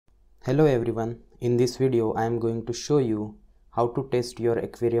Hello everyone, in this video I am going to show you how to test your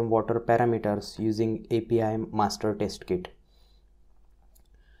aquarium water parameters using API master test kit.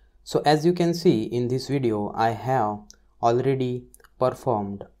 So as you can see in this video, I have already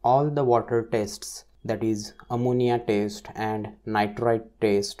performed all the water tests, that is ammonia test and nitrite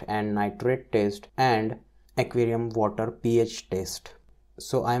test and nitrate test and aquarium water pH test.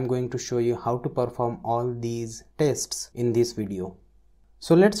 So I am going to show you how to perform all these tests in this video.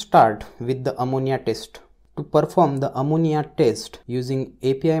 So let's start with the ammonia test. To perform the ammonia test using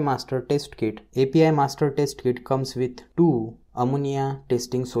API master test kit, API master test kit comes with two ammonia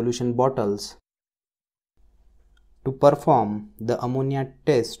testing solution bottles. To perform the ammonia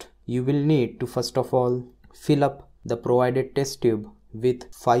test, you will need to first of all fill up the provided test tube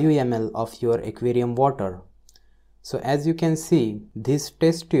with 5 ml of your aquarium water. So as you can see, this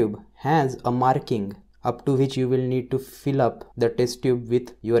test tube has a marking up to which you will need to fill up the test tube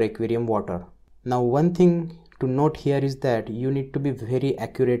with your aquarium water. Now one thing to note here is that you need to be very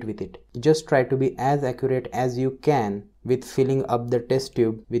accurate with it. Just try to be as accurate as you can with filling up the test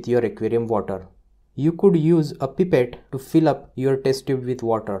tube with your aquarium water. You could use a pipette to fill up your test tube with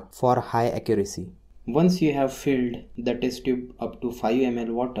water for high accuracy. Once you have filled the test tube up to 5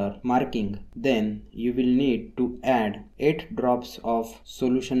 ml water marking, then you will need to add 8 drops of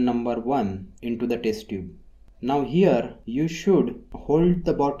solution number 1 into the test tube. Now here you should hold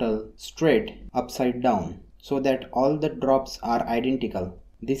the bottle straight upside down so that all the drops are identical.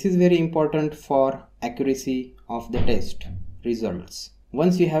 This is very important for accuracy of the test results.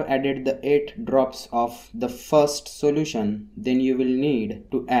 Once you have added the 8 drops of the first solution, then you will need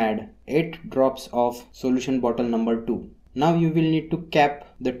to add 8 drops of solution bottle number 2. Now you will need to cap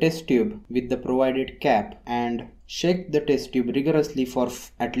the test tube with the provided cap and shake the test tube rigorously for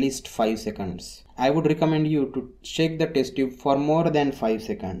at least 5 seconds. I would recommend you to shake the test tube for more than 5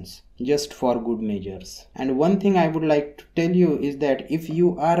 seconds, just for good measures. And one thing I would like to tell you is that if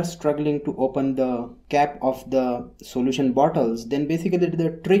you are struggling to open the cap of the solution bottles, then basically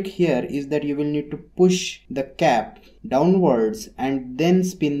the trick here is that you will need to push the cap downwards and then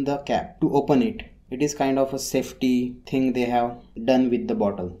spin the cap to open it. It is kind of a safety thing they have done with the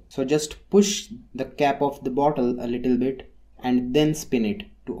bottle. So just push the cap of the bottle a little bit and then spin it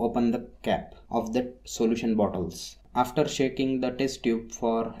to open the cap of the solution bottles. After shaking the test tube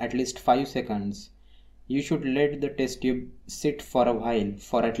for at least 5 seconds, you should let the test tube sit for a while,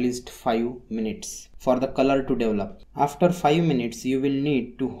 for at least 5 minutes, for the color to develop. After 5 minutes, you will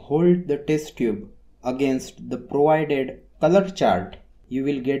need to hold the test tube against the provided color chart. You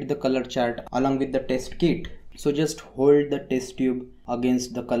will get the color chart along with the test kit. So just hold the test tube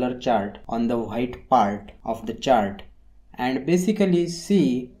against the color chart on the white part of the chart and basically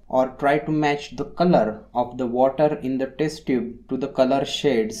see or try to match the color of the water in the test tube to the color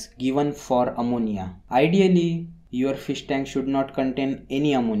shades given for ammonia. Ideally, your fish tank should not contain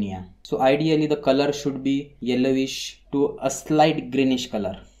any ammonia. So ideally the color should be yellowish to a slight greenish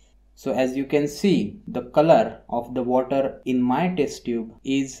color. So as you can see, the color of the water in my test tube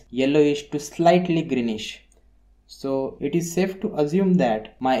is yellowish to slightly greenish. So it is safe to assume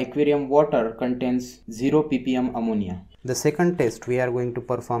that my aquarium water contains 0 ppm ammonia. The second test we are going to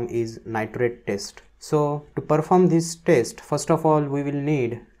perform is nitrate test. So to perform this test, first of all we will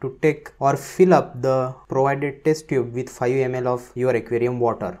need to take or fill up the provided test tube with 5 ml of your aquarium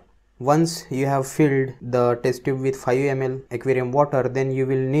water. Once you have filled the test tube with 5 ml aquarium water, then you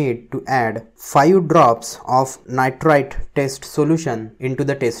will need to add 5 drops of nitrite test solution into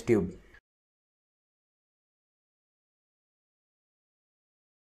the test tube.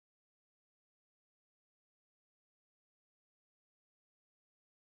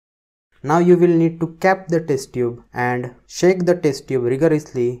 Now you will need to cap the test tube and shake the test tube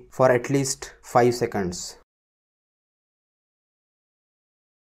rigorously for at least 5 seconds.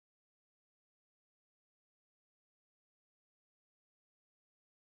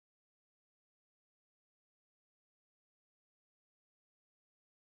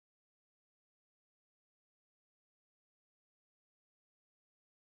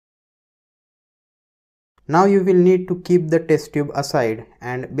 Now you will need to keep the test tube aside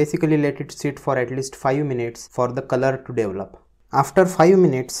and basically let it sit for at least 5 minutes for the color to develop. After 5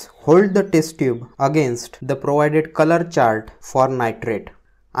 minutes, hold the test tube against the provided color chart for nitrate.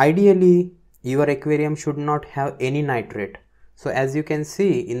 Ideally, your aquarium should not have any nitrate. So as you can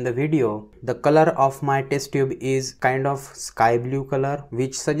see in the video, the color of my test tube is kind of sky blue color,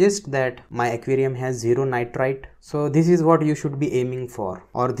 which suggests that my aquarium has 0 nitrite. So this is what you should be aiming for,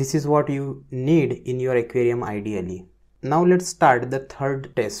 or this is what you need in your aquarium ideally. Now let's start the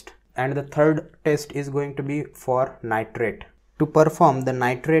third test, and the third test is going to be for nitrate. To perform the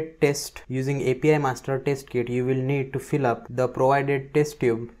nitrate test using API master test kit, you will need to fill up the provided test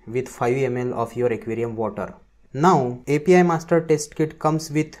tube with 5 ml of your aquarium water. Now, API master test kit comes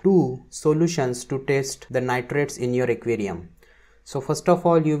with 2 solutions to test the nitrates in your aquarium. So first of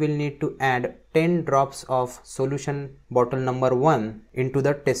all, you will need to add 10 drops of solution bottle number 1 into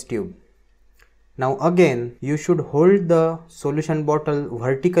the test tube. Now again, you should hold the solution bottle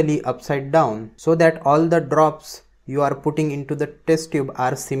vertically upside down so that all the drops you are putting into the test tube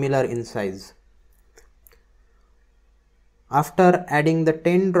are similar in size. After adding the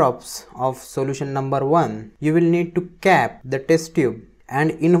 10 drops of solution number 1, you will need to cap the test tube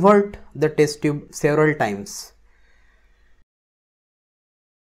and invert the test tube several times.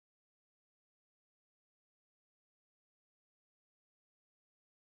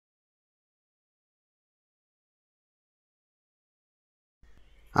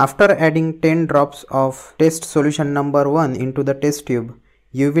 After adding 10 drops of test solution number 1 into the test tube,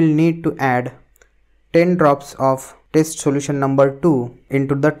 you will need to add 10 drops of test solution number 2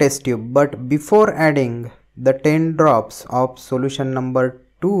 into the test tube. But before adding the 10 drops of solution number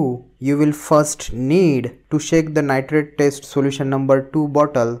 2, you will first need to shake the nitrate test solution number 2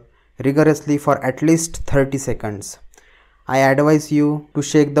 bottle rigorously for at least 30 seconds. I advise you to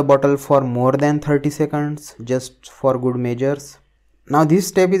shake the bottle for more than 30 seconds just for good measures. Now this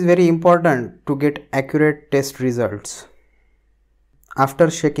step is very important to get accurate test results. After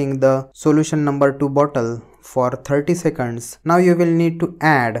shaking the solution number 2 bottle for 30 seconds, now you will need to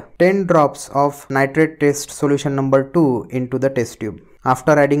add 10 drops of nitrate test solution number 2 into the test tube.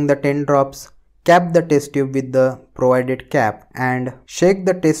 After adding the 10 drops, cap the test tube with the provided cap and shake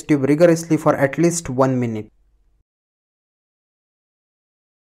the test tube rigorously for at least 1 minute.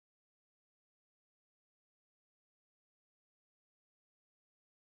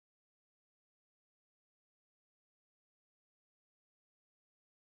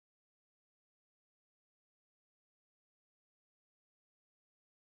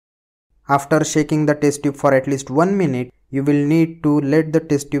 After shaking the test tube for at least 1 minute, you will need to let the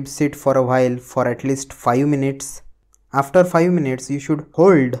test tube sit for a while for at least 5 minutes. After 5 minutes, you should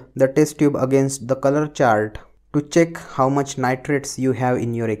hold the test tube against the color chart to check how much nitrates you have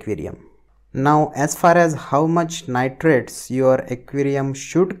in your aquarium. Now, as far as how much nitrates your aquarium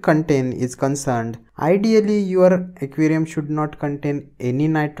should contain is concerned, ideally your aquarium should not contain any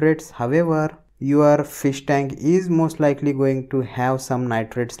nitrates. However, your fish tank is most likely going to have some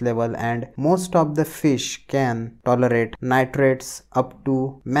nitrates level, and most of the fish can tolerate nitrates up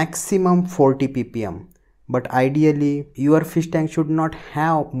to maximum 40 ppm. But ideally your fish tank should not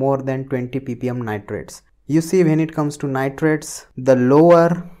have more than 20 ppm nitrates. You see, when it comes to nitrates, the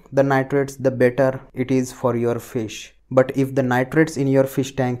lower the nitrates, the better it is for your fish. But if the nitrates in your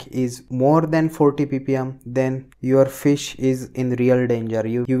fish tank is more than 40 ppm, then your fish is in real danger.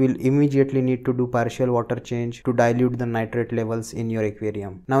 You will immediately need to do partial water change to dilute the nitrate levels in your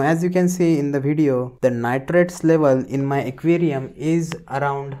aquarium. Now, as you can see in the video, the nitrates level in my aquarium is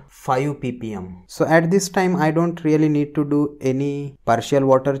around 5 ppm. So at this time, I don't really need to do any partial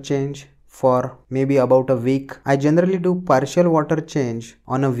water change for maybe about a week. I generally do partial water change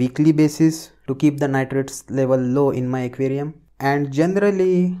on a weekly basis to keep the nitrates level low in my aquarium, and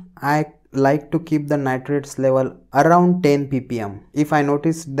generally I like to keep the nitrates level around 10 ppm. If I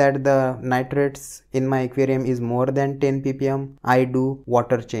notice that the nitrates in my aquarium is more than 10 ppm, I do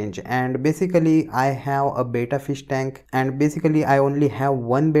water change. And basically I have a beta fish tank, and basically I only have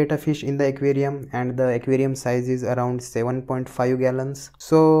one beta fish in the aquarium, and the aquarium size is around 7.5 gallons.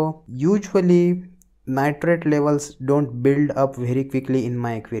 So usually nitrate levels don't build up very quickly in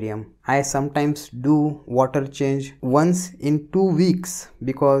my aquarium. I sometimes do water change once in 2 weeks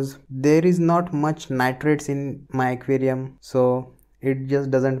because there is not much nitrates in my aquarium, so it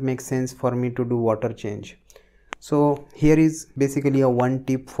just doesn't make sense for me to do water change. So here is basically a one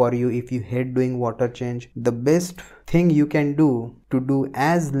tip for you. If you hate doing water change, the best thing you can do to do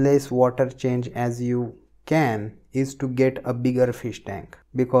as less water change as you can is to get a bigger fish tank,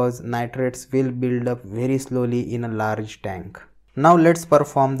 because nitrates will build up very slowly in a large tank. Now let's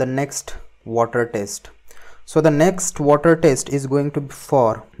perform the next water test. So the next water test is going to be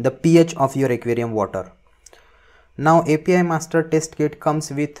for the pH of your aquarium water. Now API Master Test Kit comes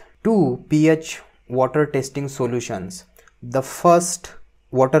with 2 pH water testing solutions. The first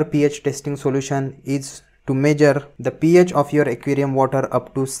water pH testing solution is to measure the pH of your aquarium water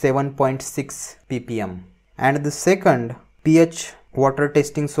up to 7.6 ppm. And the second pH water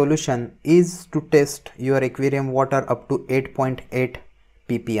testing solution is to test your aquarium water up to 8.8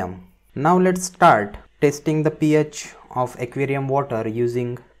 ppm. Now let's start testing the pH of aquarium water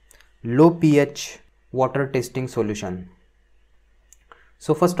using low pH water testing solution.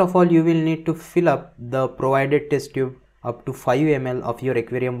 So first of all, you will need to fill up the provided test tube up to 5 ml of your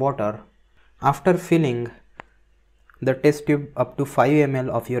aquarium water. After filling the test tube up to 5 ml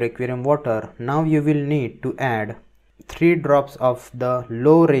of your aquarium water, now you will need to add 3 drops of the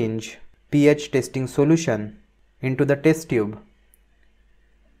low range pH testing solution into the test tube.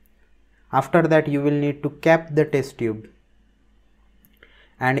 After that, you will need to cap the test tube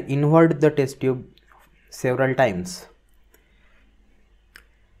and invert the test tube several times.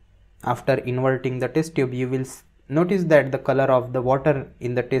 After inverting the test tube, you will notice that the color of the water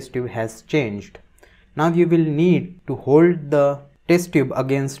in the test tube has changed. Now you will need to hold the test tube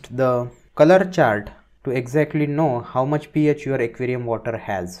against the color chart to exactly know how much pH your aquarium water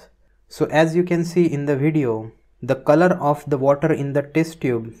has. So as you can see in the video, the color of the water in the test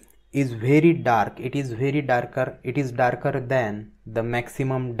tube is very dark. It is darker than the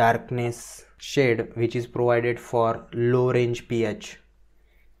maximum darkness shade which is provided for low range pH.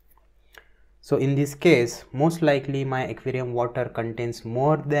 So in this case, most likely my aquarium water contains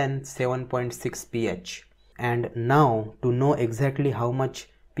more than 7.6 pH. And now to know exactly how much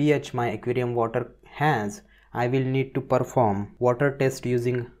pH my aquarium water has, I will need to perform water test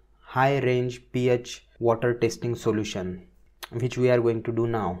using high range pH water testing solution, which we are going to do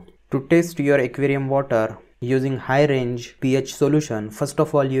now. To test your aquarium water using high range pH solution, first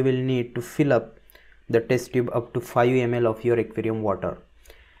of all you will need to fill up the test tube up to 5 ml of your aquarium water.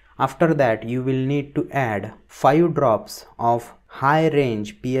 After that, you will need to add 5 drops of high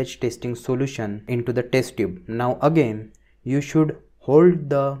range pH testing solution into the test tube. Now again, you should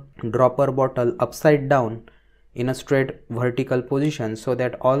hold the dropper bottle upside down in a straight vertical position so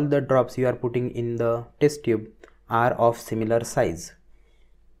that all the drops you are putting in the test tube are of similar size.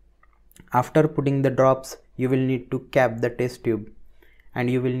 After putting the drops, you will need to cap the test tube and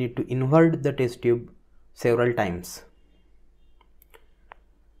you will need to invert the test tube several times.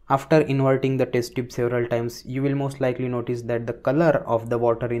 After inverting the test tube several times, you will most likely notice that the color of the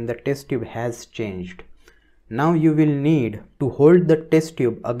water in the test tube has changed. Now you will need to hold the test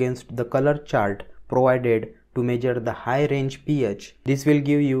tube against the color chart provided to measure the high range pH. This will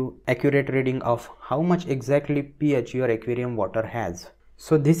give you accurate reading of how much exactly pH your aquarium water has.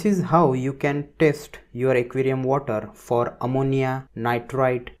 So this is how you can test your aquarium water for ammonia,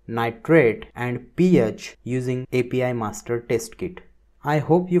 nitrite, nitrate and pH using API Master Test Kit. I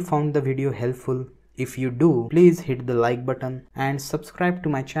hope you found the video helpful. If you do, please hit the like button and subscribe to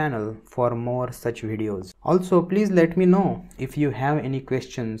my channel for more such videos. Also, please let me know if you have any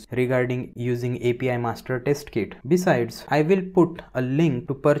questions regarding using API Master Test Kit. Besides, I will put a link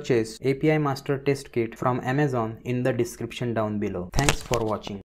to purchase API Master Test Kit from Amazon in the description down below. Thanks for watching.